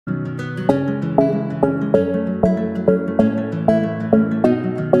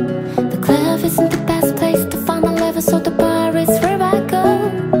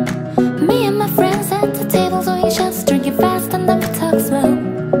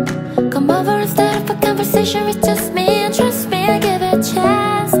conversation with just me, and trust me, I give it a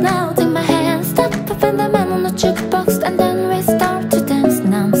chance. Now take my hand, stop popping the man on the jukebox, and then we start to dance.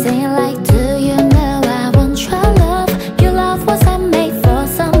 Now I'm saying like, do you know I want your love? Your love was handmade for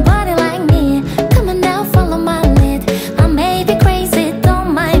somebody like me. Come on now, follow my lead. I may be crazy,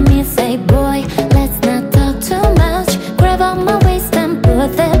 don't mind me. Say boy, let's not talk too much. Grab on my waist and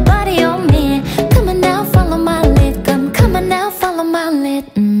put that body on me. Come on now, follow my lead. Come on now, follow my lead.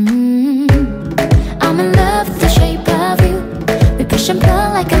 I'm in love with the shape of you. We push and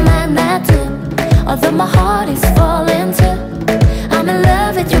pull like a magnet do. Although my heart is falling too, I'm in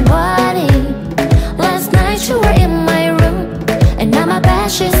love with your body. Last night you were in my room, and now my bed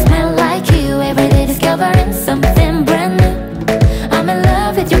sheets smell like you. Every day discovering something brand new. I'm in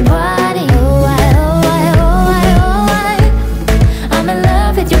love with your body. Oh, I'm in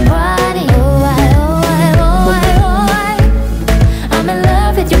love with your body. Oh, I'm in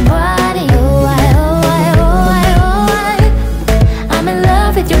love with your body. Oh, I'm in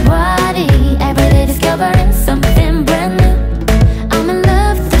love with your body. Every day discovering something brand new. I'm in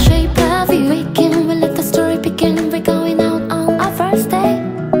love with the shape of you. We let the story begin. We're going out on our first day.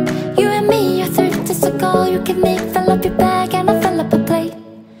 You and me are 30 days ago. You give me, fill up your bag, and I fill up a plate.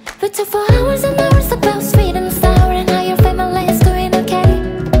 We took for hours and hours about sweet and sour, and how your family is doing okay.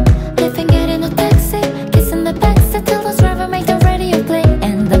 Living, getting a taxi, kissing the backseat till the driver made the radio play.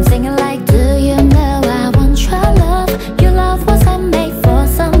 And I'm singing like, do you know I want your love? Your love was handmade for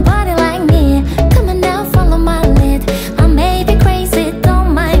somebody like me. Come on now, follow my lead. I may be crazy,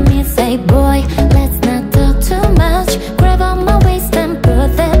 don't mind me. Say boy, let's not talk too much. Grab on my waist and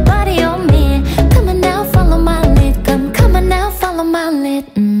put that body on me. Come on now, follow my lead. Come on now, follow my lead.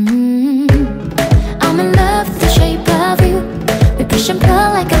 I'm in love with the shape of you. We push and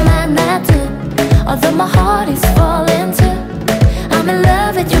pull like a magnet do. Although my heart is falling too, I'm in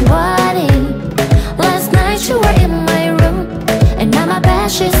love with your body. Last night you were in my room, and now my bed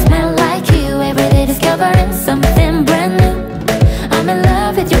sheets smell like you. Every day discovering something brand new. I'm in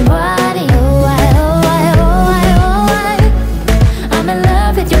love with your body. Oh, I'm in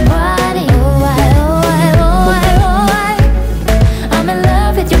love with your body. Oh, I'm in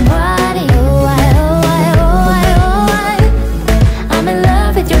love with your body. Oh, I'm in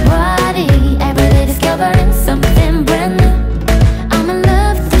love with your body. Every day discovering something brand new. I'm in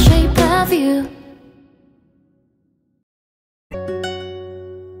love with the shape of you.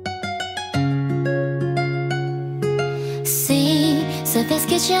 Sí, sabes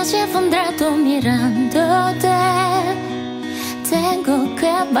que ya llevo un rato mirándote. Tengo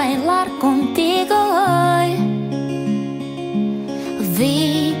que bailar contigo hoy.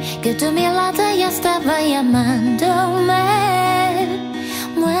 Vi que tu mirada ya estaba llamándome.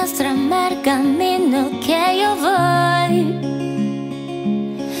 Muéstrame el camino que yo voy.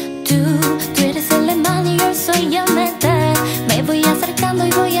 Tú eres el imán y yo soy el metal. Me voy acercando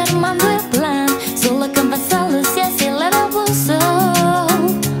y voy armando el plan. Solo con pasarlo si acelera el pulso.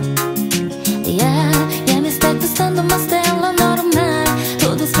 Ya me está gustando más de lo normal.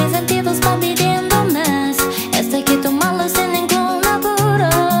 Todos mis sentidos van pidiendo más. Esto hay que tomarlo sin ningún apuro.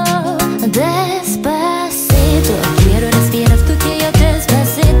 Despacito, quiero respirar tú que yo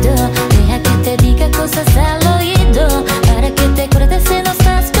despacito. Deja que te diga cosas al oído, para que te acuerdes si no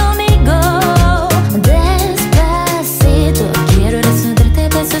estás conmigo. Despacito, quiero desnudarte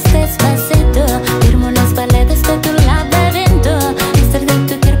besos despacito. Firmo las paredes de tu laberinto, hacer de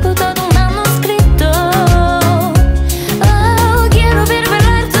tu cuerpo todo un manuscrito. Oh, quiero ver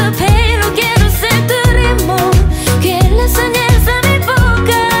bailar tu pelo, quiero ser tu ritmo. Que le enseñes a mi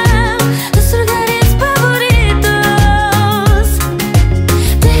boca tus lugares favoritos.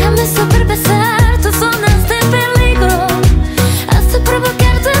 Déjame superpasar tus zonas de peligro, hasta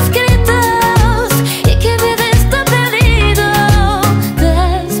provocar tus gritos y que me des tu perdido.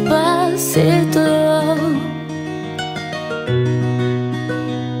 Despacito.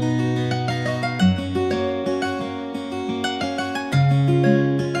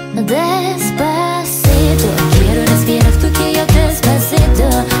 Despacito, quiero respirar tú que yo despacito.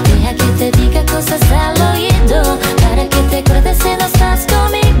 Deja que te diga cosas al oído, para que te acuerdes si no estás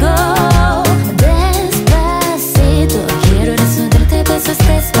conmigo. Despacito, quiero desnudarte besos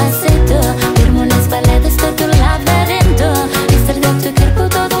despacito. Firmo las paredes de tu laberinto, hacer de tu cuerpo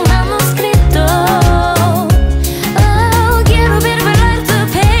todo un manuscrito. Oh, quiero ver bailar tu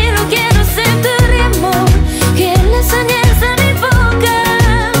pelo, quiero ser tu ritmo. Que le enseñes a mi boca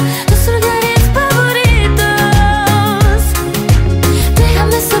tus lugares favoritos.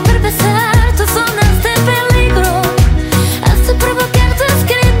 Déjame superpasar tus zonas de peligro, hasta provocar tus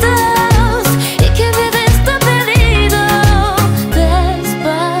gritos y que me des tu pedido.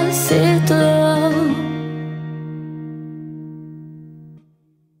 Despacito.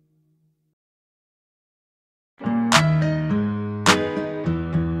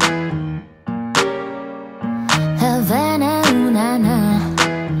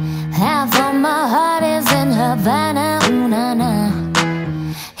 Havana, ooh na na.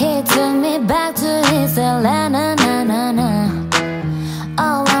 He took me back to his Atlanta, na na na.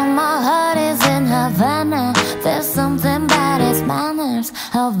 All of my heart is in Havana. There's something about his manners,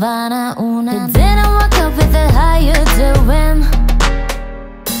 Havana, ooh na na. He didn't walk up with a how you doing.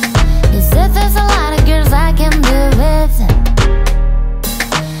 He said there's a lot of girls I can do with.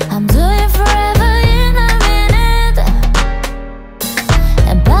 I'm doing forever in a minute.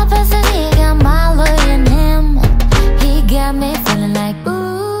 And Papa said he got my love in him. He got me feeling like ooh.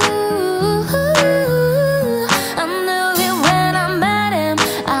 I knew it when I met him.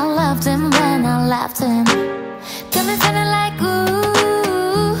 I loved him when I left him. Got me feeling like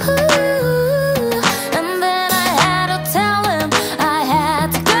ooh. And then I had to tell him I had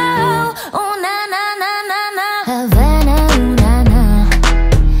to go. Oh na na na na na. Havana, ooh na na.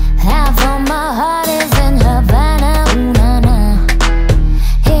 Half of my heart is in Havana, ooh na na.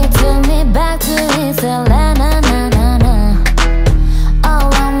 He took me back to his Atlanta, na na na.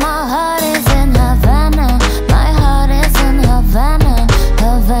 All of my heart is in Havana. My heart is in Havana,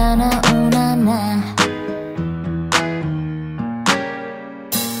 Havana, ooh na na.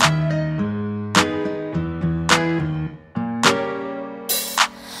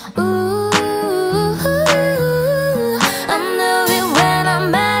 Ooh, I knew it when I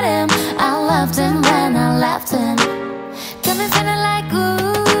met him. I loved him when I left him. Got me feeling like ooh.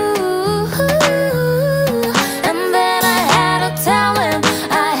 And then I had to tell him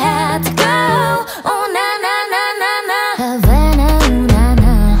I had to go. Oh na na na na na. Havana, ooh na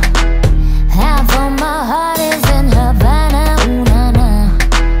na. Half of my heart is in Havana, ooh na na.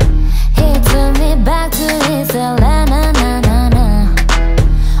 He took me back to his Atlanta, na na na.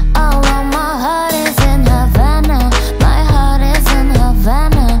 All of my heart is in Havana. My heart is in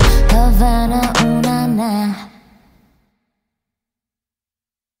Havana, Havana, ooh na na.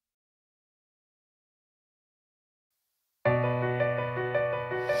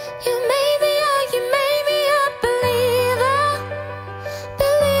 You made me a believer,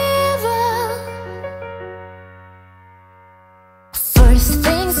 believer. First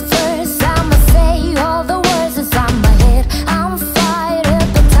things first, I'ma say all the words inside my head. I'm fired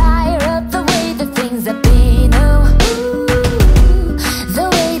up and tired of the way that things have been. Oh, ooh, the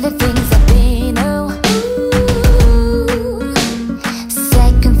way that things have been. Oh, ooh.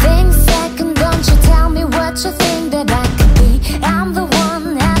 Second thing second, don't you tell me what you think that I could be. I'm the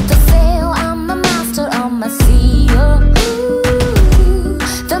one at the sail, I'm the master of my sea. Oh, ooh,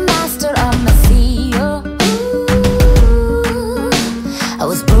 the master of my sea. Oh, ooh. I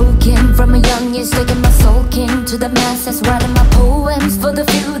was broken from a young age, taking my soul king to the masses, writing my poems for the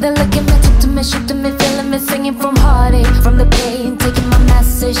few that look at me, took to me, shook to me, feeling me, singing from heartache, from the pain, taking my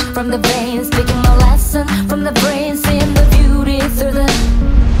message from the veins, speaking my lesson from the brain, seeing the beauty through the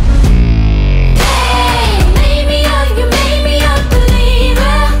pain. You made me a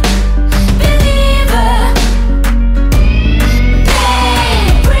believer, believer. Pain,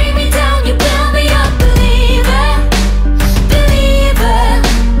 bring me down, you build me up, believer, believer.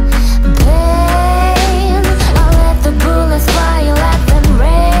 Pain, I let the bullets fly, you let them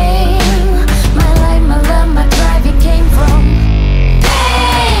rain. My life, my love, my drive, you came from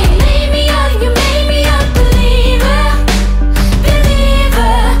pain. You made me a believer,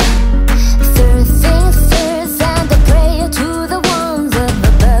 believer. Third things first, and a prayer to the ones up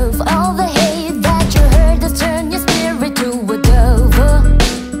above. All the hate that you heard has turned your spirit to a dove.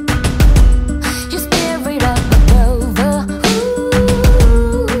 Your spirit up above.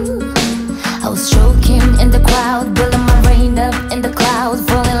 Ooh. I was choking in the crowd, building my rain up in the clouds,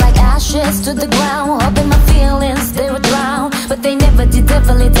 falling like ashes to the ground, hoping my feelings they would drown, but they never did.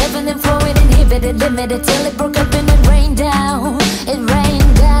 Definitely deafening, flowing, inhibited, limited, till it broke up and it rained down. It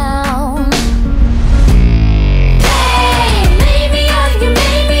rained down. Pain, you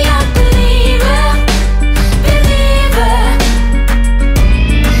made me a believer, believer.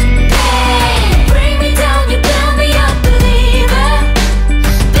 Pain, bring me down, you build me up, believer,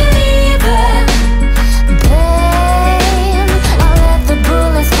 believer. Pain, I let the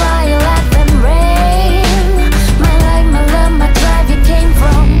bullets fly, you let them rain. My life, my love, my drive, you came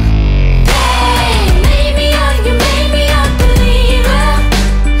from pain. You made me a believer,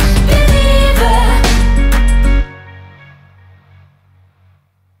 believer.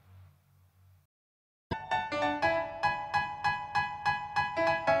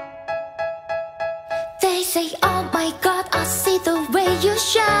 They say, oh my God, I see the way you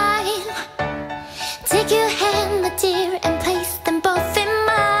shine. Take your hand, my dear, and place them both in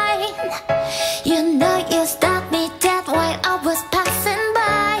mine. You know you stopped me dead while I was passing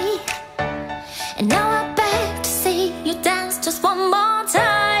by. And now I beg to see you dance just one more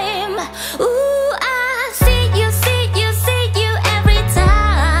time. Ooh, I see you.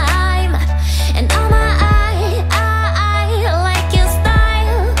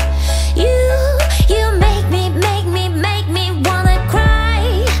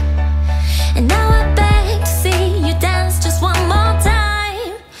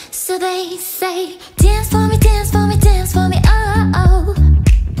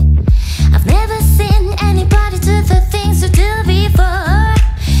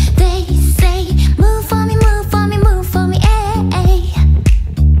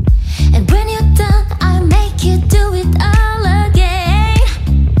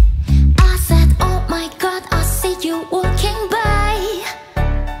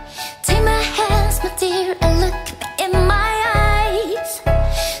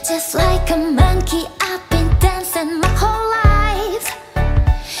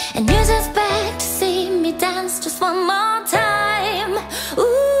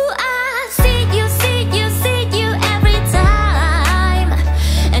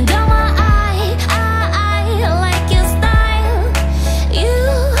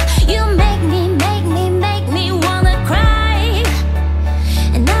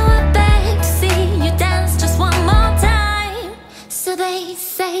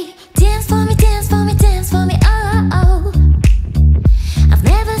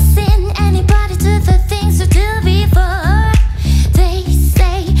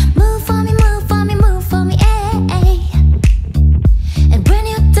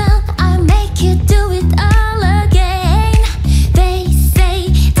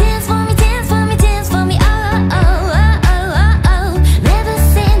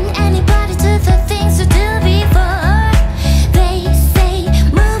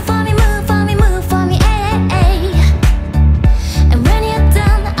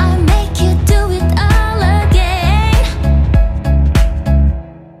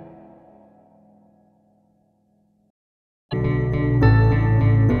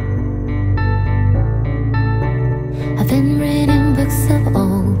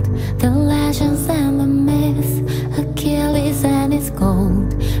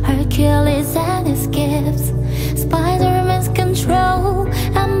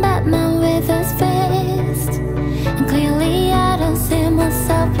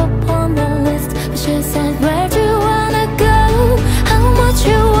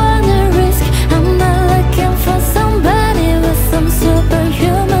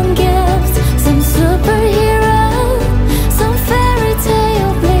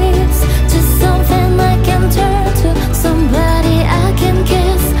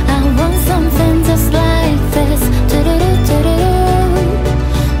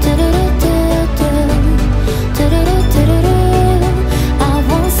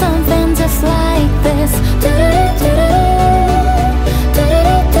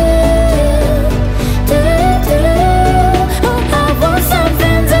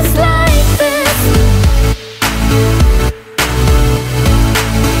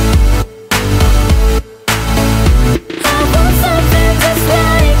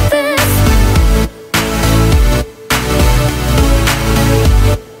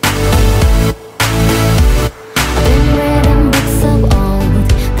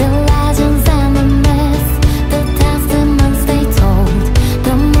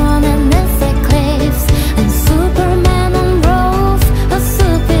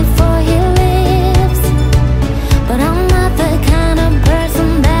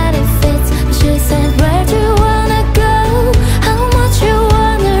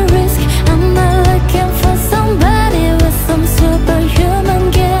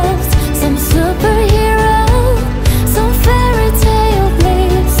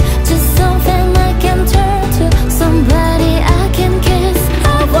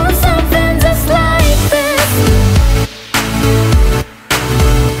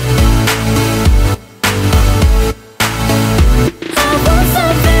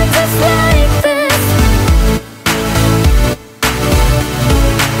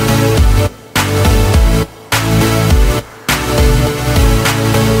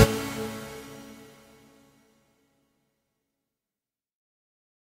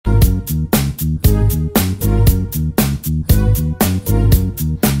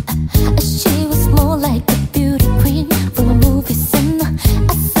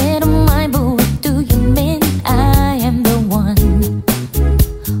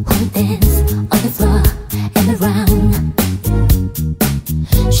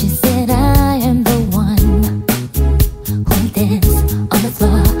 She said I am the one who dance on the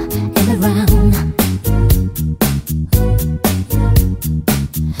floor and around.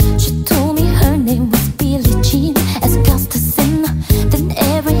 She told me her name was Billie Jean, as a ghost to sin. Then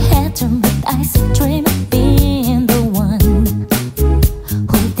every head turned with ice and dream of being the one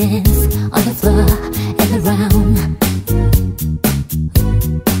who dance on the floor and around.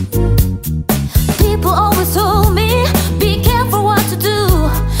 People always told me, be careful what to do.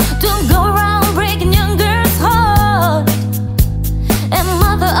 Don't go around breaking young girls' heart. And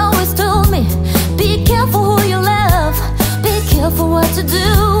mother always told me, be careful who you love, be careful what to do,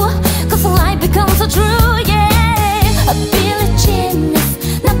 'cause life becomes so true, yeah. A Billie Jean is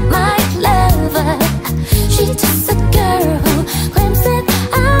not my lover. She's just a girl who claims that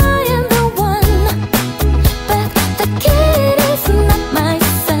I am the one, but the kid is not my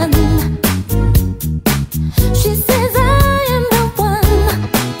son. She says I am the one,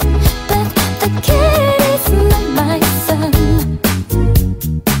 but the kid is not my son.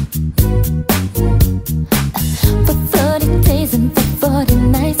 For 30 days and for 40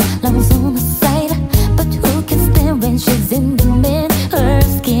 nights, love's on my side, but who can stand when she's in demand? Her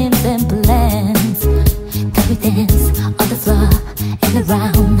schemes and plans got me dance on the floor and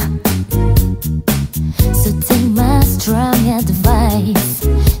around. So take my strong advice,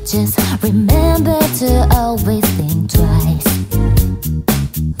 just remember to always think twice.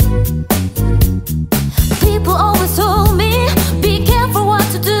 People always told me, be careful what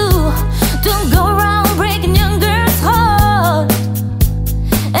to do. Don't go around breaking young girls' heart.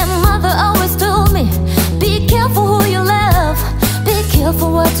 And mother always told me, be careful who you love, be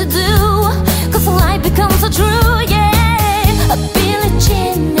careful what to do, 'cause life becomes so true, yeah. A Billie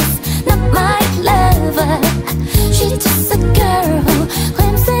Jean is not my lover. She's just a girl who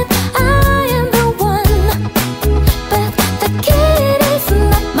claims that I am the one, but the kid is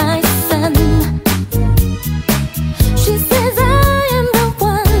not my son. She says I am the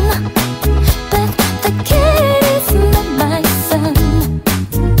one, but the kid is not my son.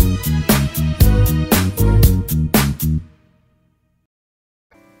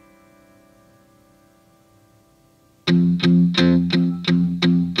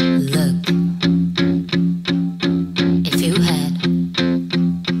 Look, if you had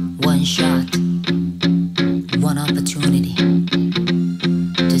one shot, one opportunity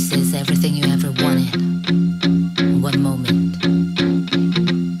to seize everything you ever wanted, one moment,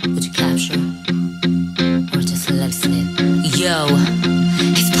 would you capture or just let it slip? Yo,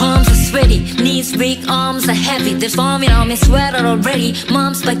 his palms are sweaty, knees weak, arms are heavy. There's vomit on me, sweater already.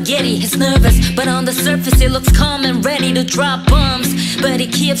 Mom's spaghetti, he's nervous, but on the surface he looks calm and ready to drop bombs. But he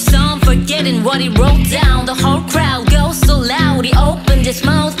keeps on forgetting what he wrote down. The whole crowd goes so loud, he opened his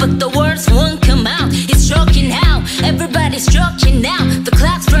mouth, but the words won't come out. He's choking out, everybody's choking now. The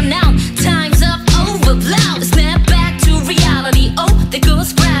clock's run out, time's up, over, blow. Snap back to reality, oh, there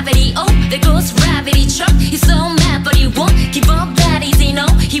goes gravity, oh, there goes gravity. Chuck, he's so mad, but he won't give up that easy, no.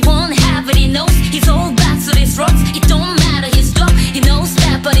 He won't have it, he knows he's all back to these rocks. It don't matter, he's stuck, he knows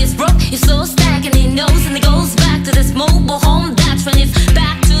that, but he's broke. He's so stagnant, he knows, and he goes back to this mobile home. That's when it's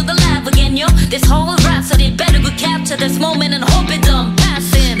back to the lab again, yo. This whole rhapsody better go capture this moment and hope it don't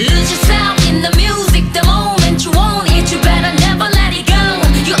pass him. Lose yourself in the music, the moment you own it, you better never let it go.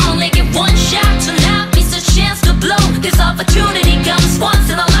 You only get one shot to not miss a chance to blow. This opportunity comes once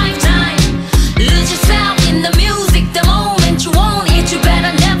in a lifetime. Lose yourself in the music, the moment you own it, you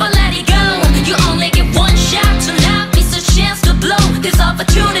better never let it go. You only get one shot to not miss a chance to blow. This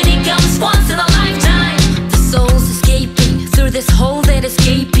opportunity comes once in a lifetime. The soul's escaping through this hole that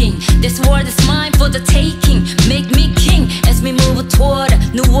escaping. This world is mine for the taking. Make me king as we move toward a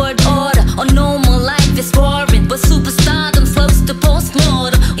new world order. A normal life is boring, but superstardom slows to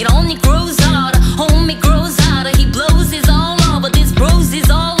postmortem. It only grows harder, homie grows harder. He blows his all over, this bros is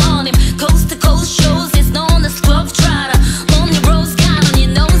all on him. Coast to coast shows, he's known as Globetrotter. Lonely rose got on your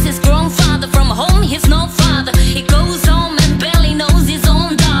nose, his grown father. From home, he's no father. He goes home and barely knows his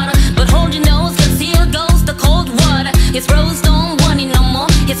own daughter. But hold your nose, 'cause here goes the cold water. His rose don't want it no more,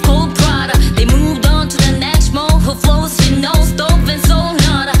 his cold Prada. They moved on to the next mo, who flows with no stove and so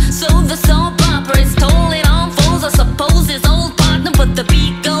nada. So the soap opera is told it on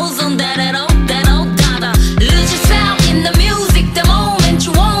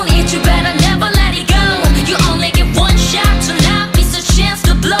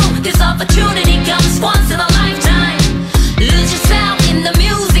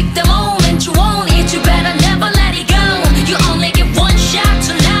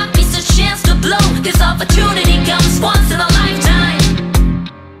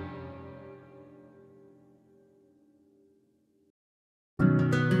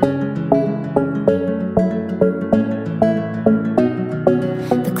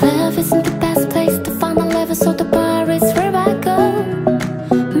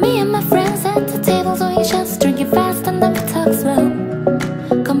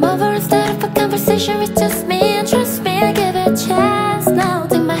sure it's just me, and trust me, I give it a chance. Now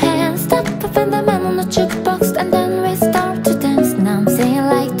take my hand, stop, open the man on the jukebox, and then we start to dance. Now I'm singing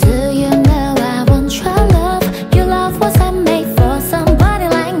like, do you know I want your love? Your love was handmade for somebody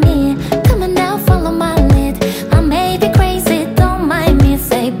like me. Come on now, follow my lead. I may be crazy, don't mind me.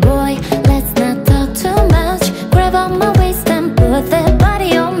 Say, boy, let's not talk too much. Grab on my waist and put that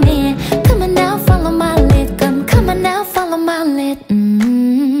body on me. Come on now, follow my lead. Come on now, follow my lead.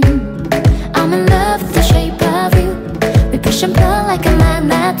 I'm in love with the shape of you. We push and pull like a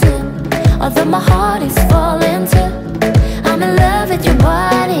magnet too. Although my heart is falling too. I'm in love with your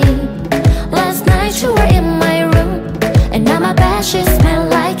body. Last night you were in my room, and now my bed sheets smell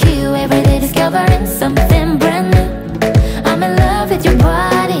like you. Every day discovering something brand new. I'm in love with your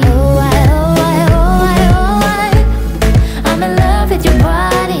body. Oh, I'm in love with your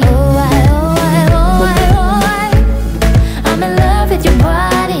body. Oh, I'm in love with your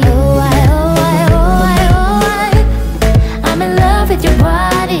body. Oh, I'm in love with your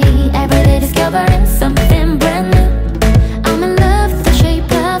body. Every day discovering something brand new. I'm in love with the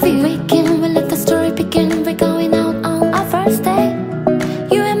shape of you. We let the story begin. We're going out on our first date.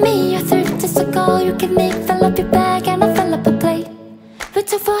 You and me are 30 days ago. You give me, fill up your bag, and I fill up a plate. We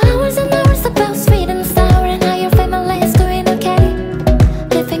talk for hours and hours about sweet and sour, and how your family is doing okay.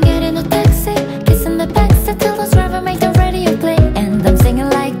 Living it in a taxi, kissing the backseat, till the driver make the radio play. And I'm singing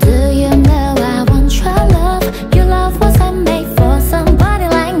like, do you know I want your love? Your love was handmade for somebody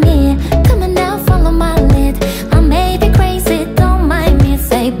like me. Come on now, follow my lead. I may be crazy, don't mind me.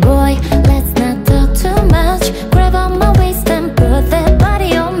 Say, boy, let's not talk too much. Grab on my waist and put that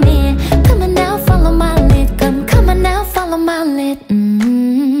body on me. Come on now, follow my lead. Come on now, follow my lead.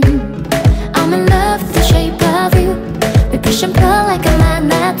 I'm in love with the shape of you. We push and pull like a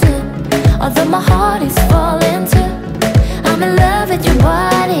magnet too. Although my heart is falling too. I'm in love with your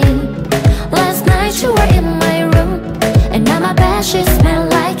body. Last night you were in my room, and now my bed sheets smell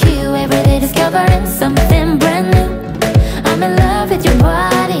like you. Every day discovering something brand new. I'm in love with your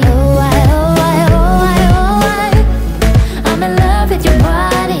body. Oh, I'm in love with your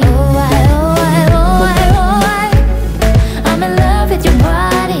body. Oh, I'm in love with your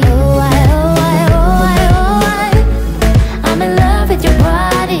body. Oh, I'm in love with your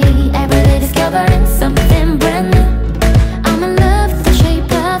body. Every day discovering something brand new. I'm in love with the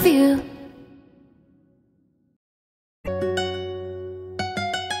shape of you.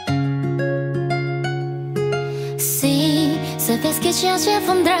 Sí, sabes que ya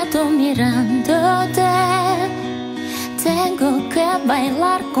llevo un rato mirándote. Tengo que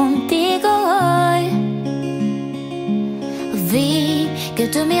bailar contigo hoy. Vi que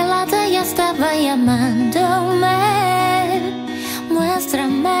tu mirada ya estaba llamándome.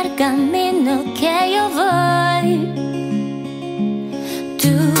 Muéstrame el camino que yo voy.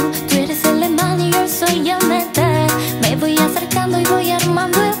 Tú eres el imán y yo soy el metal. Me voy acercando y voy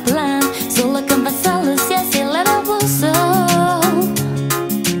armando el plan. Solo con vasalos y así le abuso.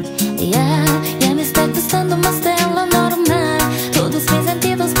 Ya me está gustando más de lo normal. Todos mis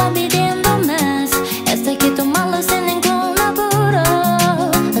sentidos van pidiendo más. Esto hay que tomarlo sin ningún apuro.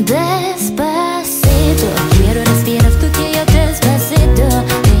 Despacito, quiero respirar tu cuello despacito.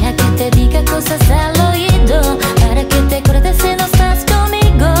 Deja que te diga cosas al oído, para que te acuerdes si no estás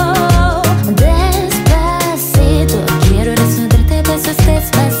conmigo. Despacito, quiero desnudarte besos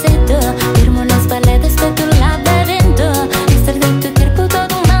despacito. Firmo las paredes de tu laberinto, extraer de tu cuerpo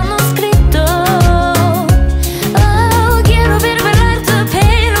todo un manuscrito. Oh, quiero ver bailar tu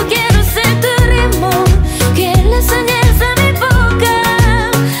pelo, quiero ser tu ritmo. Que le enseñes a mi boca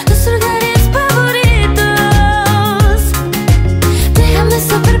tus lugares favoritos. Déjame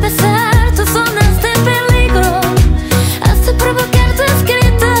supervisar tus zonas de peligro, hasta provocar tus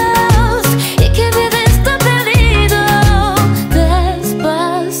gritos y que vives tu perdido.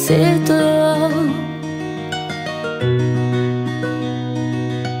 Despacito.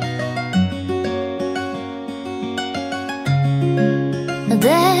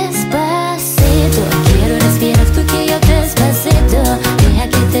 Despacito, quiero respirar tu cuello despacito. Deja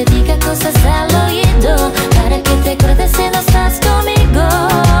que te diga cosas al oído, para que te acuerdes si no estás conmigo.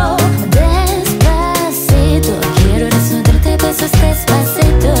 Despacito, quiero desnudarte besos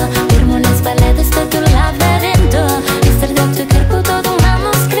despacito. Firmo las paredes de tu laberinto, extraer de tu cuerpo todo un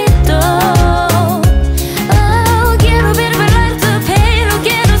manuscrito. Oh, quiero ver bailar tu pelo,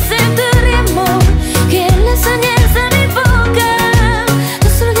 quiero ser tu ritmo. Que le enseñes a mi boca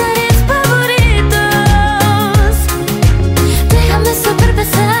tus lugares favoritos. Déjame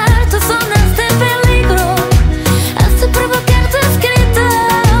supervisar tus zonas de peligro, hasta provocar tus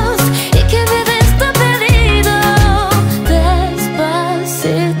gritos y que vives tu perdido.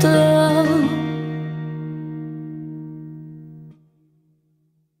 Despacito.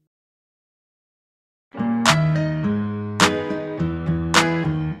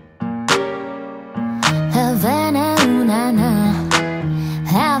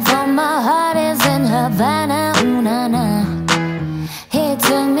 Half of my heart is in Havana, ooh na na. He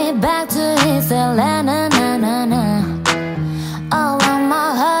took me back to his Atlanta, na na na. All of my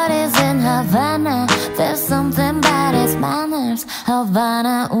heart is in Havana. There's something about his manners,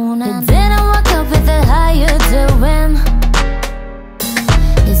 Havana, ooh na. He didn't walk up with it, how you doing?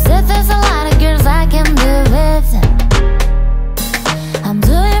 He said there's a lot of girls I can do with. I'm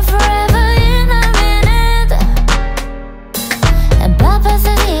doing forever in a minute. And Papa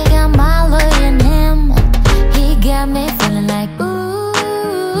said he got my love in him. He got me feeling like ooh.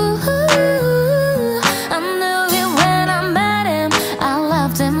 I knew it when I met him. I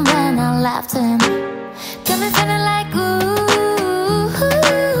loved him when I left him. Got me feeling like ooh.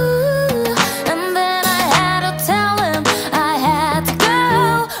 And then I had to tell him I had to go.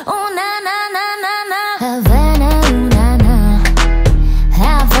 Oh na na na na na. Havana, ooh na na.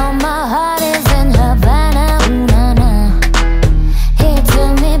 Half of my heart is in Havana, ooh na na. He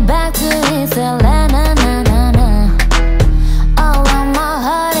took me back to his Atlanta, na na na. All of my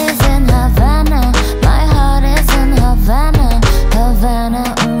heart is in Havana. My heart is in Havana, Havana,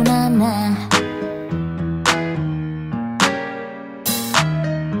 ooh na na.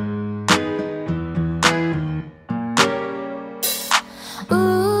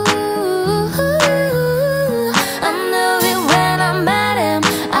 Ooh, I knew it when I met him.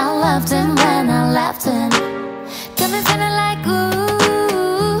 I loved him when I left him. Got me feeling like ooh.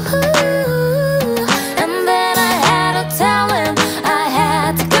 And then I had to tell him I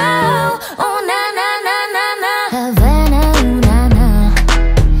had to go. Oh na na na na na. Havana, ooh na na.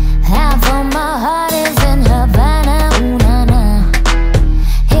 Half of my heart is in Havana, ooh na na.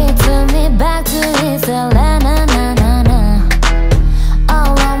 He took me back to his Atlanta, na na na.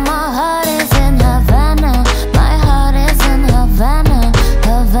 All of my heart is in Havana. My heart is in Havana,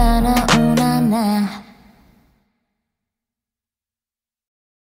 Havana, ooh na na.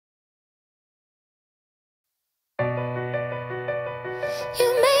 You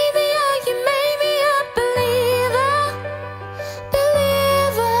made me a believer,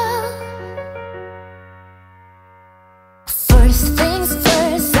 believer. First things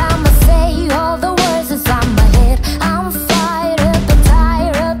first, I'ma say all the words inside my head. I'm fired up and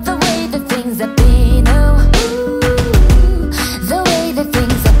tired of the way that things have been, oh ooh, the way that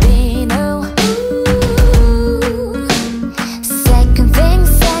things have been, oh ooh. Second thing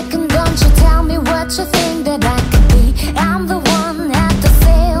second, don't you tell me what you think that I could be. I'm the one at the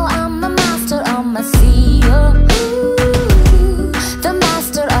sail, I'm the master of my sea, oh ooh, the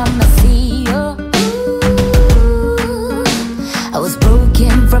master of my sea, oh ooh. I was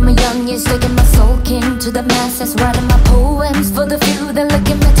broken from a young age, taking my soul king to the masses, writing my poems for the few that look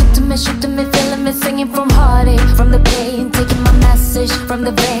at me, took to me, shook to me, feeling me, singing from heartache, from the pain, taking my message from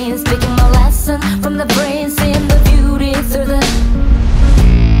the veins, speaking my lesson from the brain, seeing the beauty through the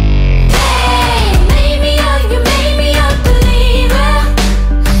hey, you made me a believer,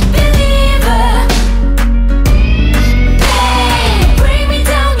 believer. Hey, bring me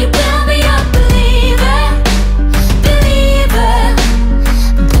down, you build me up, believer, believer.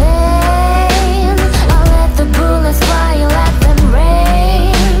 Pain, I'll let the bullets fly, you let them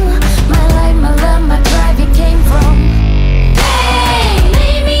rain. My life, my love, my drive, you came from. Hey,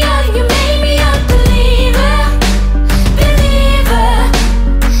 you made me a believer, believer.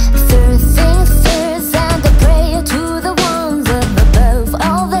 Third things first, and a prayer to the ones up above.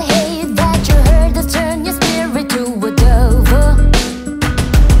 All the hate that you heard has turned your spirit to a dove,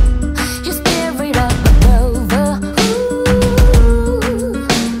 your spirit up above. Ooh.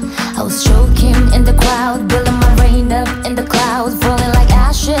 I was choking in the crowd, building my rain up in the clouds, falling like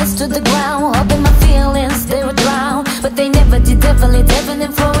ashes to the ground, hoping my feelings they would drown, but they never did. Definitely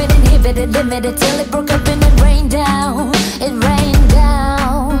flowing, inhibited, limited, till it broke up and it rained down. It rained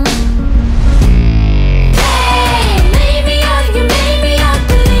down. Hey, you made me a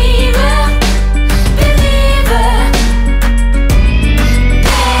believer, believer.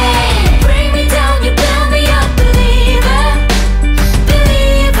 Hey, bring me down, you build me up, believer,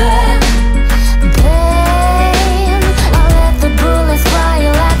 believer. Pain, I'll let the bullets fly,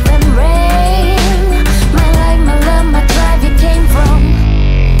 you let them rain. My life, my love, my drive, you came from.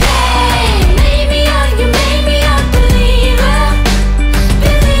 Hey, you made me a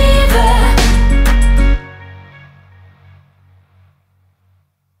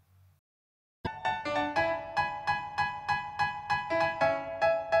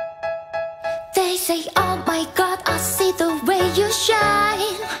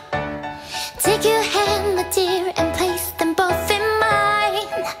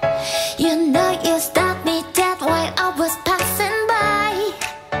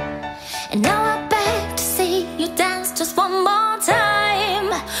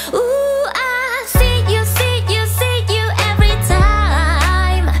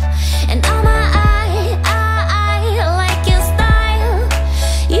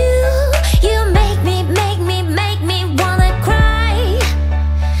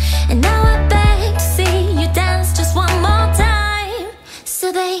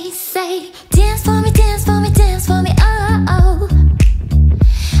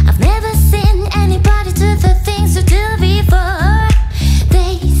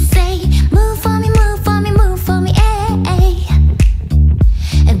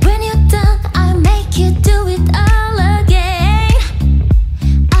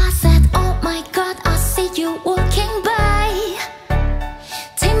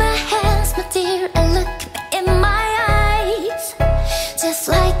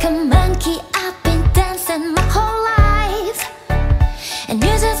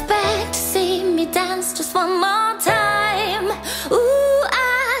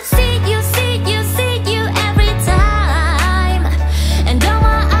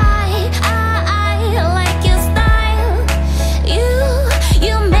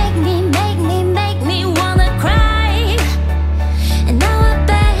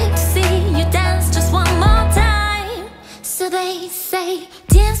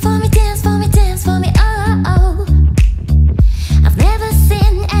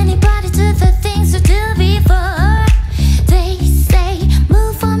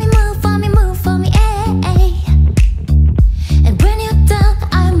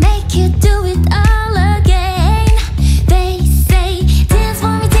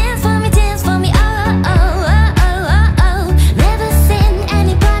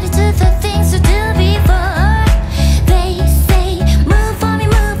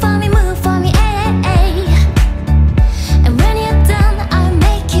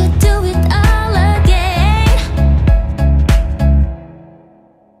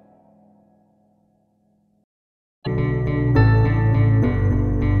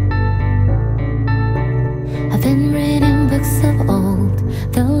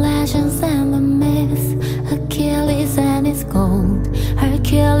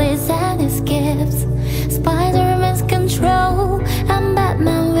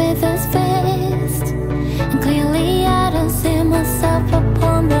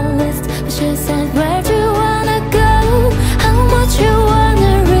She said, where do you wanna go? How much you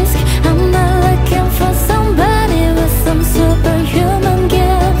wanna risk? I'm not looking for somebody with some superhuman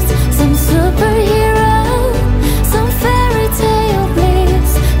gifts, some superhero, some fairy tale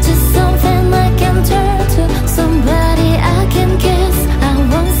bliss, just something I can turn to, somebody I can kiss. I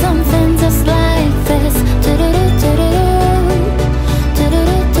want something just like this.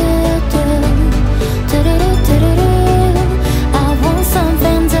 I want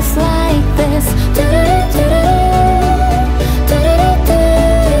something just like this.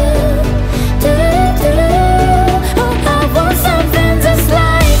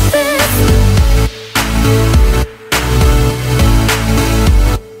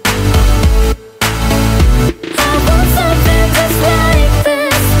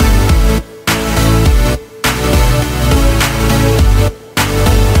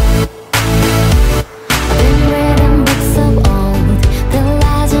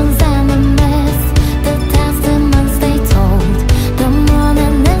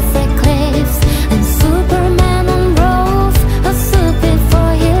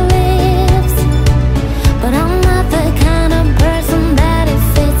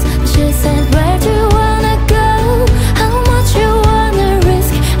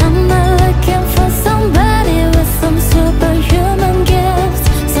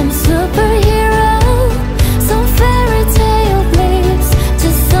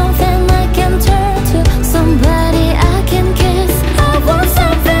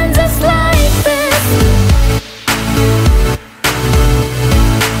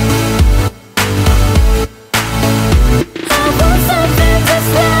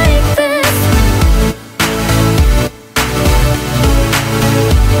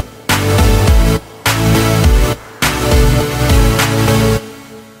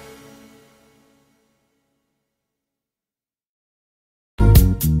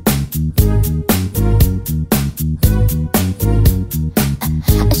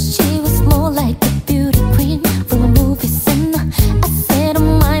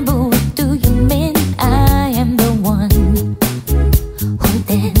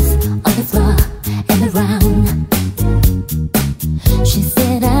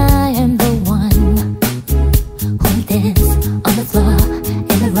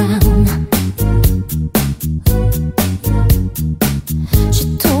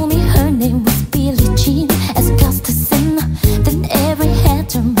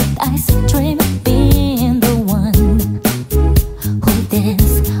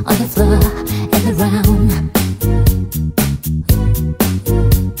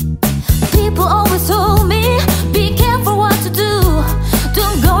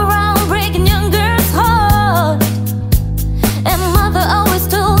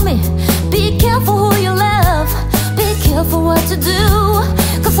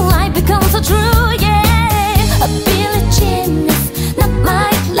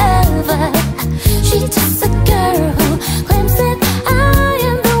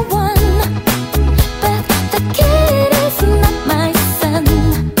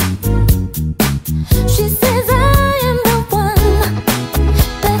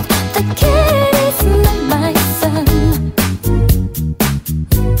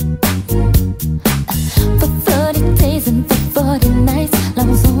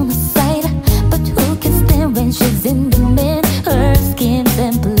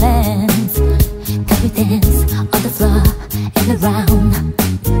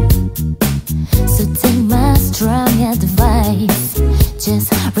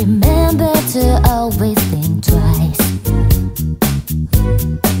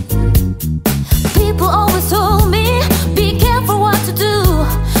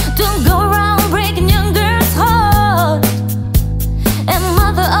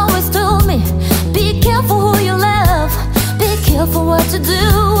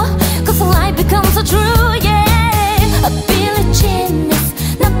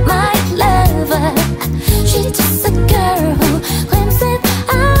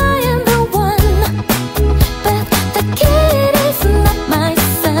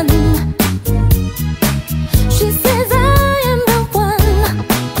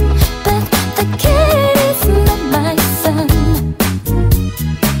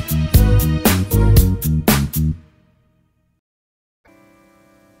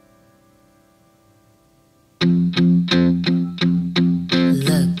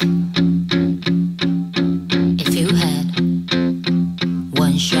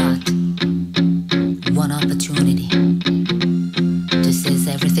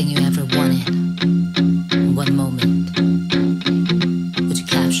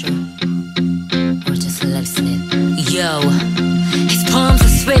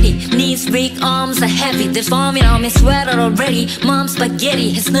 heavy, there's vomit on his sweater already. Mom's spaghetti,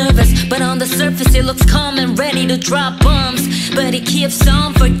 he's nervous, but on the surface he looks calm and ready to drop bombs. But he keeps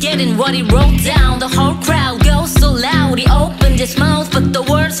on forgetting what he wrote down. The whole crowd goes so loud, he opened his mouth, but the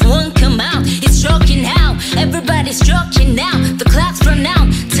words won't come out. He's choking out, everybody's choking now. The clock's run out,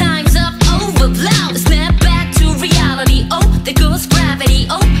 time's up, over, loud. Snap back to reality, oh, there goes gravity,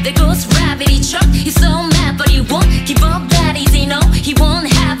 oh, there goes gravity. Chuck, he's so mad, but he won't give up that easy, no. He won't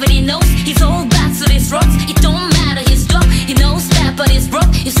have it, he knows, he's all back to these rocks. It don't matter, he's stuck, he knows that, but he's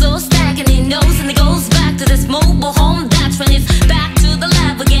broke. He's so stagnant, he knows, and he goes back to this mobile home. That's when he's back to the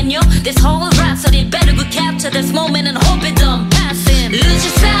lab again, yo. This whole rhapsody better go capture this moment and hope it don't pass him. Lose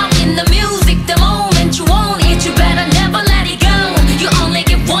yourself in the music, the moment you own it, you better never let it go. You only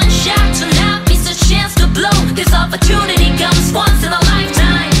get one shot to not miss a chance to blow. This opportunity comes once in a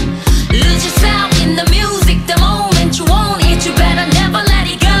lifetime. Lose yourself in the music, the moment you own it, you better never let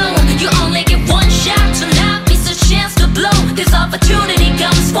it go. You only get one shot to not miss a chance to blow. This opportunity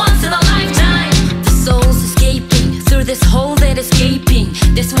comes once in a lifetime. The soul's escaping through this hole that is gaping.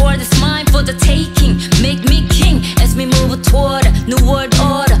 This world is mine for the taking. Make me king as we move toward a new world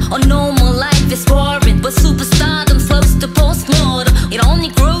order. A normal life is boring, but superstardom slows to postmortem. It only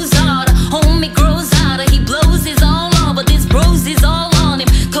grows harder, homie grows harder. He blows his all over, this bruises all on him.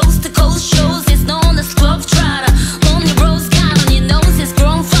 Coast to coast shows, he's known as Club Trotter. Lonely Rose got on your nose, his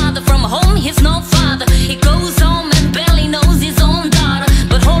grown father. From home, he's no father. He goes home and barely knows his own daughter.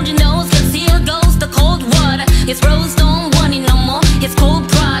 But hold your nose, cause here goes the cold water. His rose don't want it no more, his cold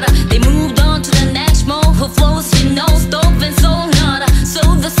product. They moved on to the next mo, who flows with no stove and so nada. So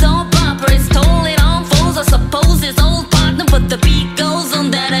the soap opera is told, it unfolds. I suppose his old partner, but the beat goes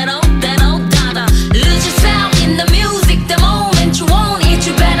on that old dada. Lose yourself in the music, the moment you own it,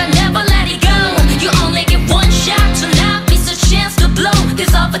 you better never let it go. You only get one shot to not miss a chance to blow.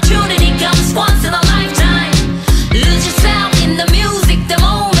 This opportunity comes once in a lifetime. Lose yourself in the music, the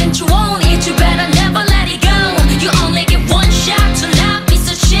moment you own it, you better never let it go. You only get one shot to not miss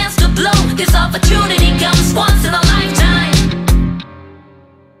a chance to blow. This opportunity comes once in a lifetime.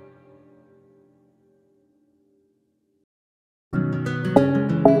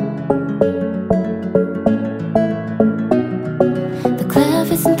 The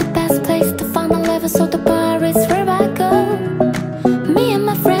club isn't the best place to find a lover, so the bar is where I go. Me and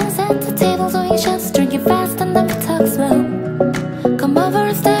my friends at the table doing shots, drinking fast and then we talk slow. Come over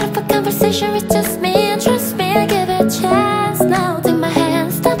and start up a conversation with just me, and trust me, I give it a chance. Now take my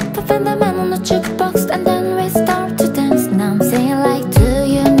hand, step up in the man on the jukebox, and then we start to dance. Now I'm saying like, do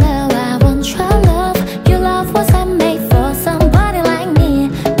you know I want your love? Your love was handmade for somebody like me.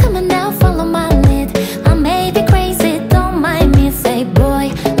 Come on now, follow my lead. I may be crazy, don't mind me. Say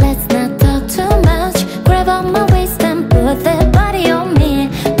boy, let's not talk too much. Grab on my waist and put that body on me.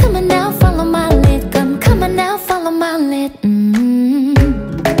 Come on now, follow my lead. Come on now, follow my lead.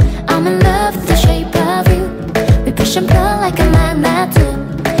 I'm in love with the shape of you. We push and pull like a magnet do.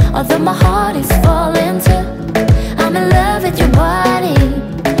 Although my heart is falling too. I'm in love with your body.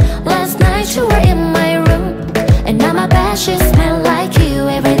 Last night you were in my room, and now my bed sheets smell like you.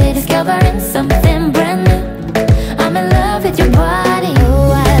 Every day discovering something brand new. I'm in love with your body.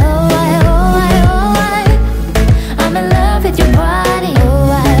 Oh, I, oh, I, oh, I, oh, I. I'm in love with your body. Oh,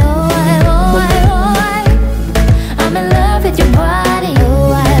 I, oh, I, oh, I, oh, I. I'm in love with your body.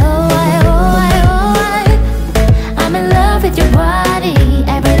 Oh, I, oh, I, oh, I, oh, I. I'm in love with your body.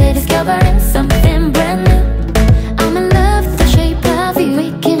 Every day discovering something brand new. I'm in love with the shape of you.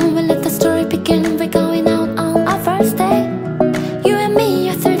 Waking, we let the story begin. We're going out on our first day. You and me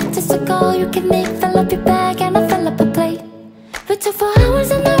are 30 days ago. You give me, fill up your bag, and I fill up a plate. We took 4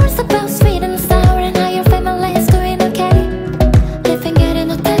 hours and hours about sweet in the sour, and how your family is doing okay. Living,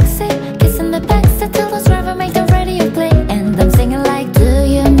 getting a taxi, kissing the backseat till the driver make the radio play. And I'm singing like, do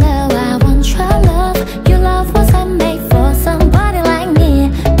you know I want your love? Your love was handmade for somebody like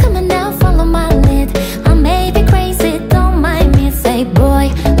me. Come on now, follow my lead. I may be crazy, don't mind me. Say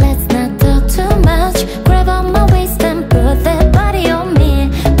boy, let's not talk too much. Grab on my waist and put that body on me.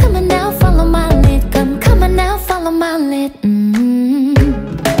 Come on now, follow my lead. Come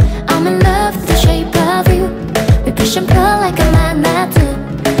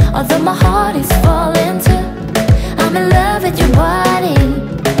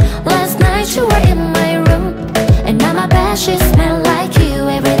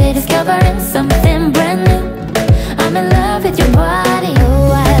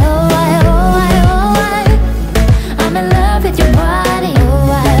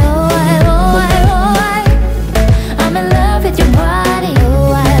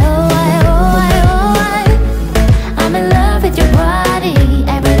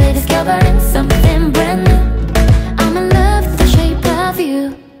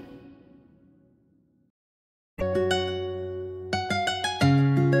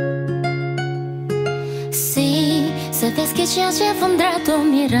llevo un rato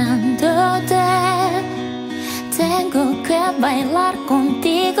mirándote. Tengo que bailar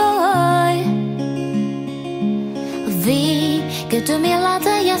contigo hoy. Vi que tu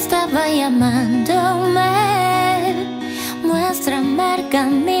mirada ya estaba llamándome. Muéstrame el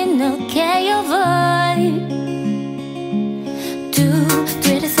camino que yo voy. Tú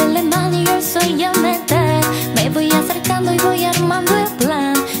eres el imán y yo soy el metal. Me voy acercando y voy armando el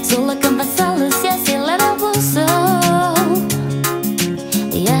plan. Solo con vasalos y acelerar el pulso.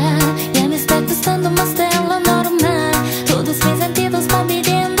 Ya me está gustando más de lo normal. Todos mis sentidos van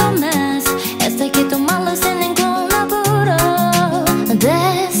pidiendo más. Esto hay que tomarlo sin ningún apuro.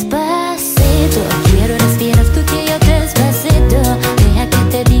 Despacito, quiero respirar tú que yo despacito. Deja que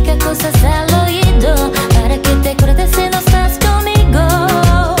te diga cosas al oído, para que te acuerdes si no estás conmigo.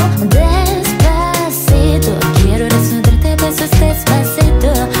 Despacito, quiero desnudarte besos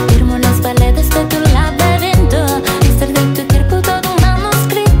despacito. Firmo las paredes de tu laberinto. Extraer de tu cuerpo todo un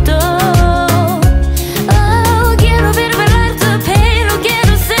manuscrito. Oh, quiero ver bailar tu pelo,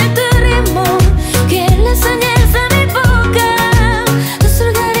 quiero ser tu ritmo. Quiero las señales a mi boca, tus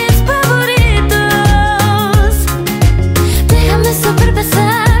lugares favoritos. Déjame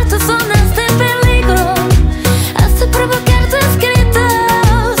sobrepasar tus zonas de peligro, hasta provocar tus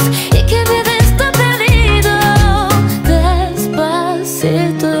gritos y que mi vida está perdido.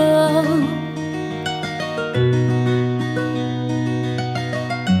 Despacito.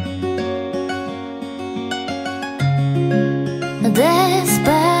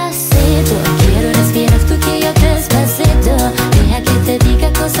 Despacito, quiero respirar tú que yo despacito. Deja que te diga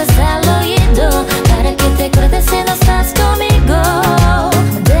cosas al oído, para que te acuerdes si no estás conmigo.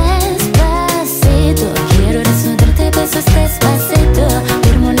 Despacito, quiero desnudarte besos despacito.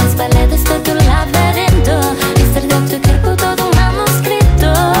 Firmo las paredes de tu laberinto. Extraer de tu cuerpo todo un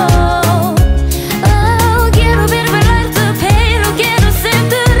manuscrito. Oh, quiero ver bailar tu pelo, quiero ser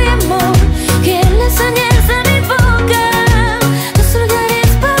tu ritmo. Quiero las señales a mi boca, tus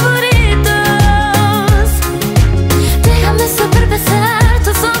lugares favoritos. Déjame sobrepasar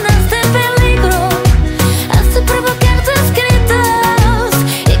tus zonas de peligro, hasta provocar tus gritos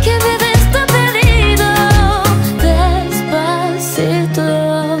y que mi vida está perdido. Despacito.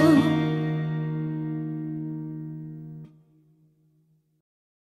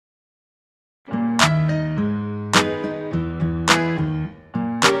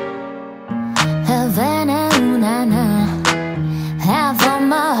 Havana, una na. Half of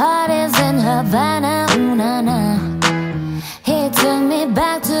my heart is in Havana, una na. He took me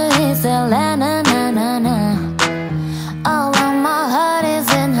back to his Atlanta, na na na. All of my heart is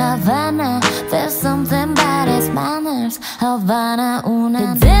in Havana. There's something about his manners, Havana, una. He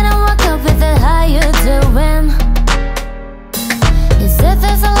didn't walk up with it, how you doing? He said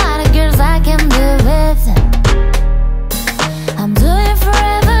there's a lot of girls I can do with. I'm doing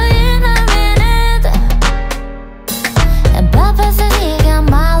forever in a minute. And Papa said he got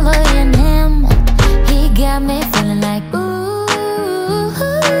Milo in him. He got me feeling like ooh.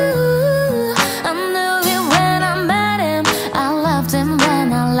 I knew it when I met him. I loved him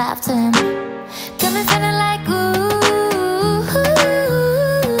when I left him. Got me feeling like ooh.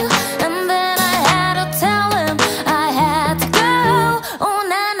 And then I had to tell him I had to go. Oh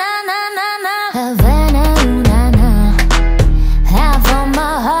na na na na na. Havana, ooh na na. Half of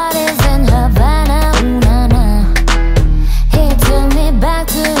my heart is in Havana, ooh na na. He took me back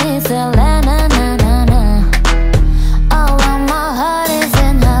to his Atlanta, na na na. All of my heart is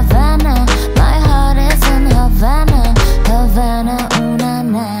in Havana. My heart is in Havana, Havana, ooh na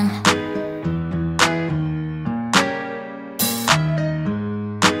na.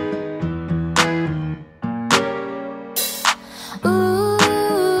 Ooh,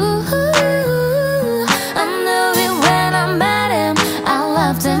 I knew it when I met him. I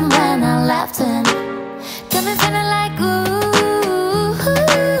loved him when I left him. Got me feeling like ooh.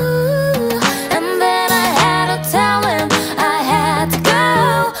 And then I had to tell him I had to go.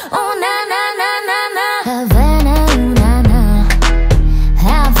 Oh na na na na na. Havana, ooh na na.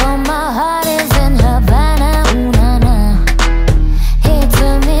 Half of my heart is in Havana, ooh na na. He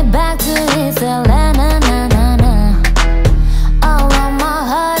took me back to his Atlanta, na na na. All of my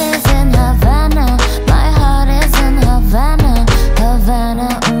heart is in Havana. My heart is in Havana, Havana,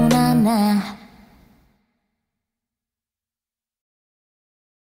 ooh na na.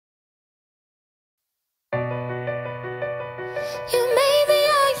 You made me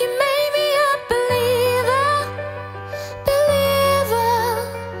a believer, believer.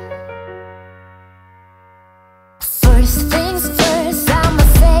 First things first, I'ma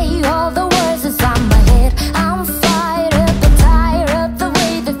say all the words inside my head. I'm fired up and tired of the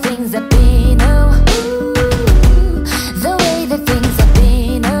way that things have been. Oh, ooh, the way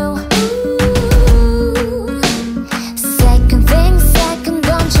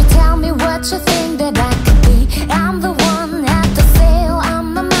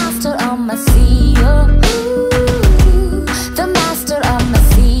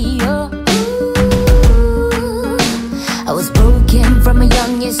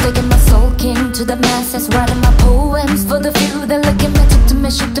melodies, taking my soul king to the masses, writing my poems for the few that look at me, took to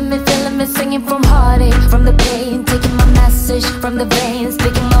me, shook to me, feeling me, singing from heartache, from the pain, taking my message from the veins,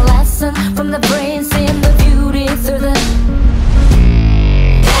 speaking my lesson from the brain, seeing the beauty through the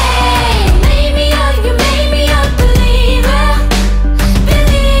pain. Made me up, you made me a believer,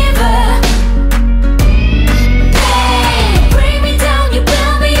 believer. Pain, bring me down, you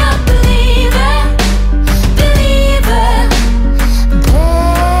build me up, believer, believer.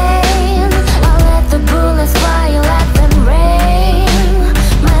 Pain, I'll let the bullets fly, you let them rain.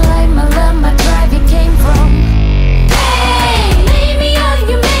 My life, my love, my drive, you came from pain. Made me up,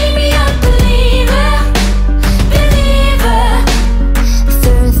 you made me a believer, believer.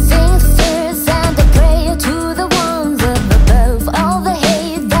 Through things, tears, and a prayer to the ones up above. All the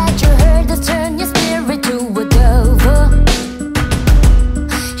hate that you heard has turned your spirit to a dover.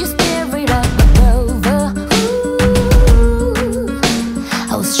 Your spirit up above. Ooh.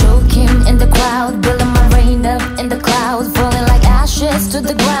 I was choking in the crowd, building my rain up in the clouds, falling like ashes to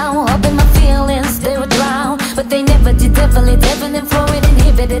the ground, hoping my feelings they would drown, but they never did. Definitely deafening, flowing,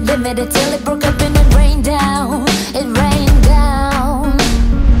 inhibited, limited, till it broke up and it rained down. It rained down.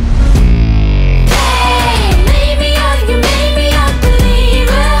 Pain, made me up, you made me a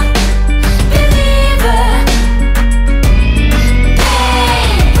believer, believer.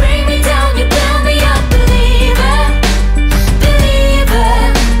 Pain, bring me down, you build me up, believer, believer.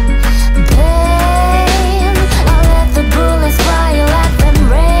 Pain, I'll let the bullets fly, you let them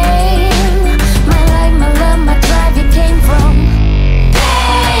rain. My life, my love, my drive, you came from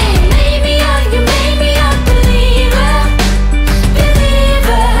pain. Made me up, you made me a believer,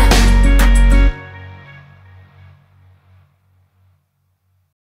 believer.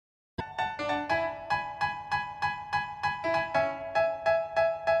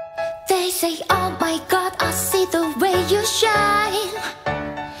 They say, oh my God, I see the way you shine.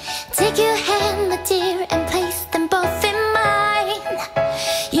 Take your hand, my dear, and place them both in mine.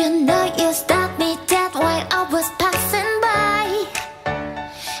 You know you stopped me dead while I was passing by,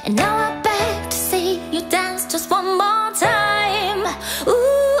 and now I beg to see you dance just one more time.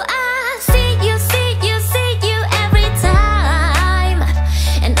 Ooh, I see you, see you, see you every time.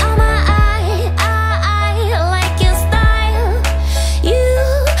 And oh my, I like your style.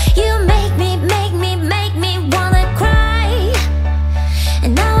 You make me wanna cry.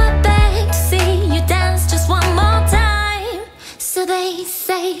 And now I beg to see you dance just one more time. So they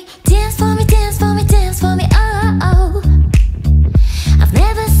say, dance for me, dance for me, dance for me, oh, oh. I've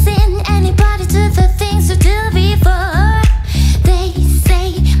never seen anybody do the things you do before. They say,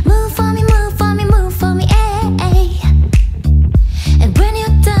 move for me, move for me, move for me, eh. And when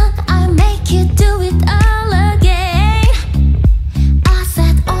you're done, I'll make you do it all again. I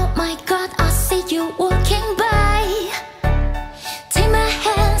said, oh my God, I see you walking by. Take my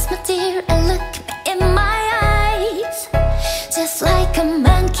hands, my dear, and look me in my eyes. Just like a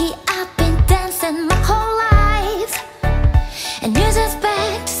monkey, I've been dancing my whole life, and you just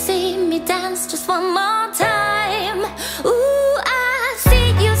beg to see me dance just one more time. Ooh, I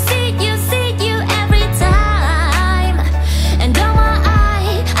see you, see you, see you every time. And oh my, I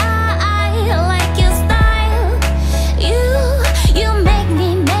like your style. You make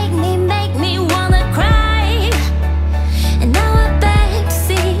me wanna cry. And now I beg to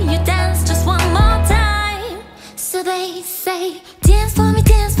see you dance just one more time. So they say, dance for me,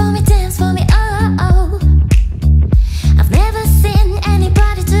 dance for me, dance for me, oh, oh. I've never seen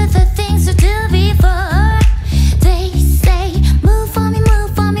anybody do the things you do before. They say, move for me,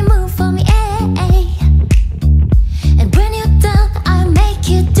 move for me, move for me, eh. And when you're done, I'll make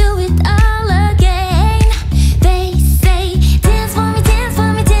you do it all again. They say, dance for me, dance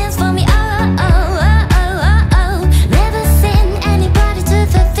for me, dance for me, oh, oh, oh, oh, oh, oh. Never seen anybody do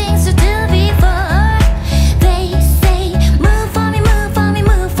the things you do before. They say, move for me, move for me,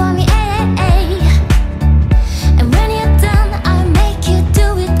 move for me, eh. And when you're done, I'll make you do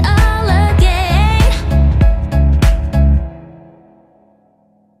it all again.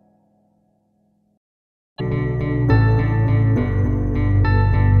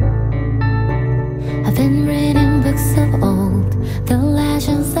 I've been reading books of old, the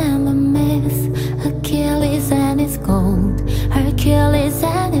legends and the myths, Achilles and his gold, Hercules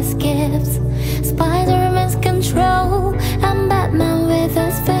and his gifts, Spider-Man's control, and Batman with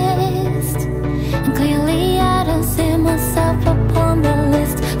his fist. And clearly I don't see myself upon the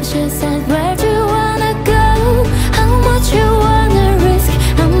list, but she said, where do you wanna go? How much you wanna risk?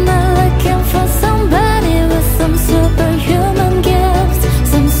 I'm not looking for somebody with some superhuman gifts,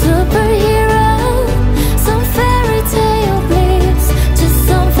 some superhero, some fairy tale bliss, just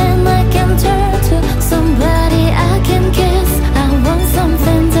something I can turn to, somebody I can kiss. I want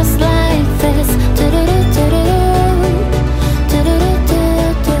something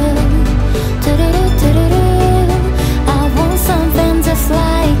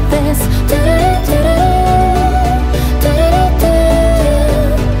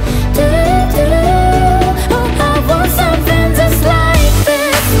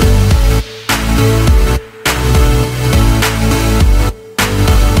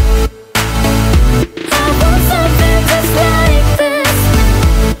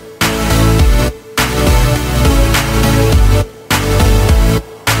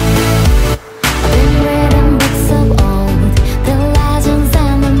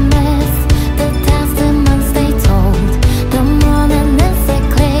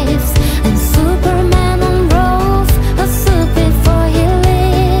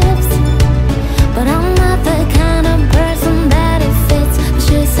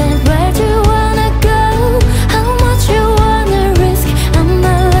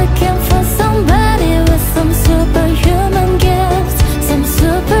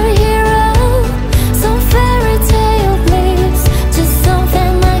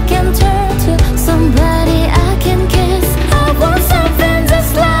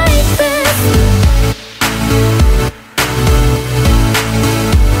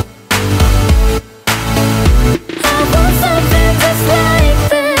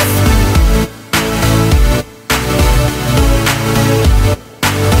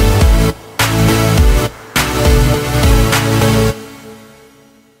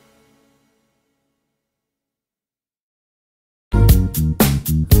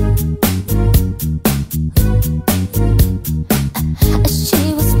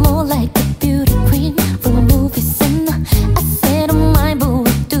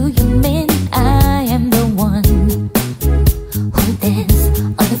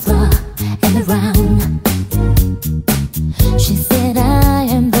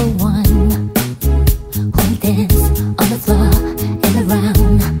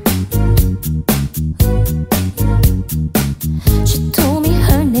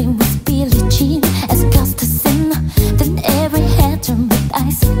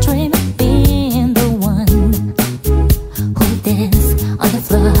dream of being the one who dance on the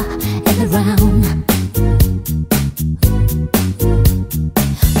floor and around.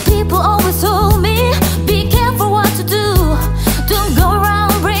 People always told me, be careful what to do. Don't go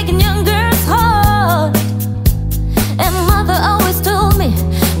around breaking young girls' heart. And mother always told me,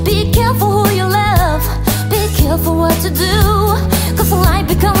 be careful who you love, be careful what to do, 'cause life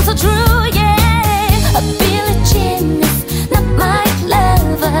becomes so true, yeah. A Billie Jean is not my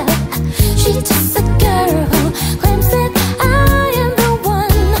lover. She's just a girl who claims that I am the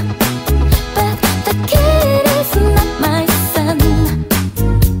one, but the kid is not my son.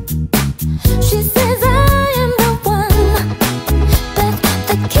 She says I am the one, but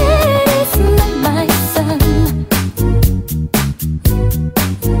the kid is not my son.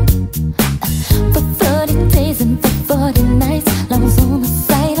 For 30 days and for 40 nights, love's on the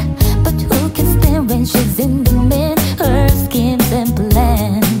side, but who can stand when she's in the man? Her schemes and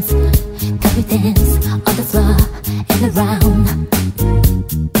plans. Can we dance on the floor and around?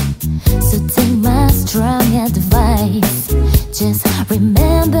 So take my strong advice, just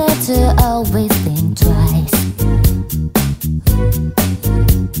remember to always think twice.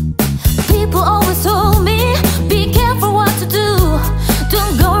 People always told me, be careful what to do.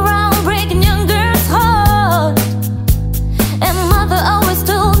 Don't go around breaking young girls' heart. And mother always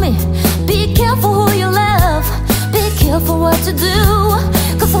told me, be careful who you love, be careful what to do,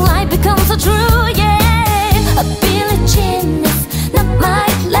 'cause life becomes so true, yeah. A Billie Jean is not my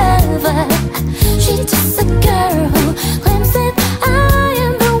lover. She's just a girl who claims that I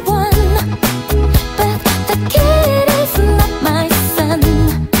am the one, but the kid is not my son.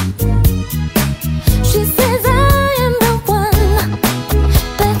 She says I am the one,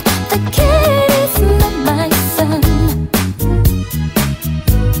 but the kid is not my son.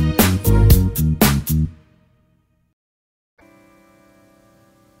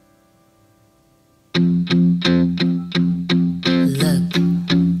 Look,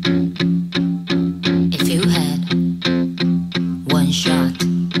 if you had one shot,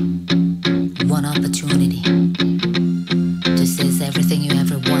 one opportunity to seize everything you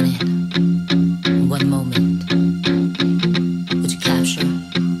ever wanted in one moment, would you capture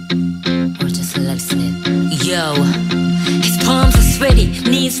or just let it slip? Yo, his palms are sweaty,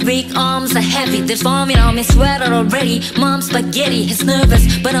 knees weak, arms are heavy. There's vomit on his sweater already. Mom's spaghetti, he's nervous,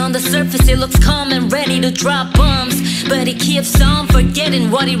 but on the surface he looks calm and ready to drop bombs. But he keeps on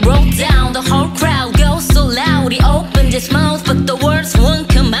forgetting what he wrote down. The whole crowd goes so loud. He opened his mouth, but the words won't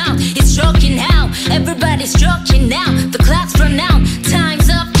come out. He's choking out, everybody's choking now. The clock's run out, time's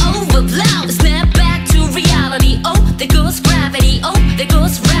up, over, blow. Snap back to reality. Oh, there goes gravity. Oh, there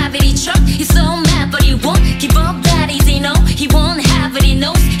goes gravity. Chuck, he's so mad, but he won't give up that easy. No, he won't have it. He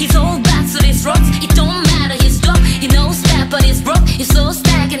knows he's all back to his rocks. It don't matter, he's stuck. He knows that, but he's broke. He's so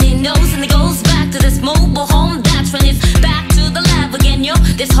stagnant, he knows, and he goes back to this mobile home. That's when it's back to the lab again, yo.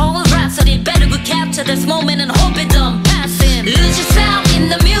 This whole rhapsody better go capture this moment and hope it don't pass him. Lose yourself in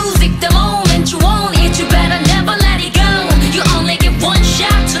the music, the moment you own it, you better never let it go. You only get one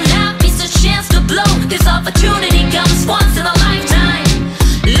shot to not miss a chance to blow. This opportunity comes once in a lifetime.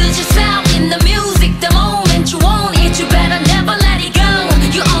 Lose yourself in the music, the moment you own it, you better never let it go.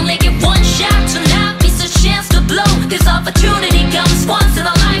 You only get one shot to not miss a chance to blow. This opportunity comes once in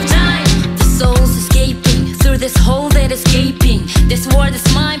a lifetime. The soul's escaping through this hole that escaping. This world is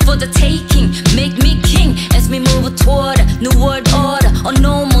mine for the taking. Make me king as we move toward a new world order. A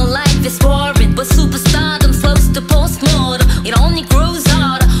normal life is boring, but superstardom flows to postmortem. It only grows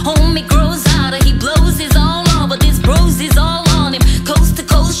harder, homie grows harder. He blows his all over, this bros is all on him. Coast to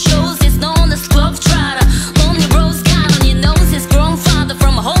coast shows, he's known as Globetrotter. Lonely Rose got on your nose, his grown father.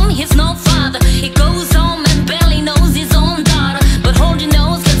 From home, he's no father. He goes home and barely knows his own daughter. But hold your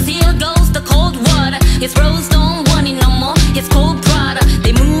nose, 'cause here goes the cold water. His rose don't want it no more, his cold Prada.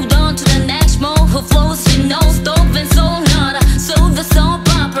 They moved on to the next mo, who flows with no stove and so nada. So the soap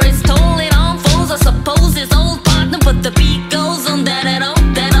opera is told, it unfolds. I suppose his old partner, but the beat goes on that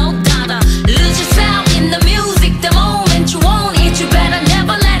old dada. Lose yourself in the music, the moment you own it, you better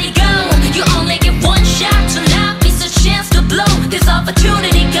never let it go. You only get one shot to not miss a chance to blow. This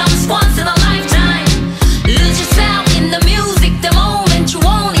opportunity comes once in a lifetime. Lose yourself in the music, the moment you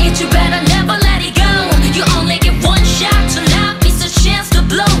own it, you better never let it go. You only get one shot to not miss a chance to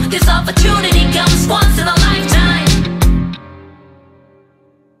blow. This opportunity comes once in a lifetime.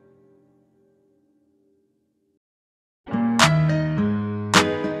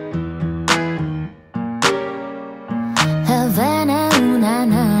 Havana, ooh, na,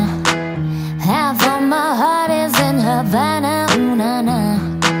 na. Half of my heart is in Havana.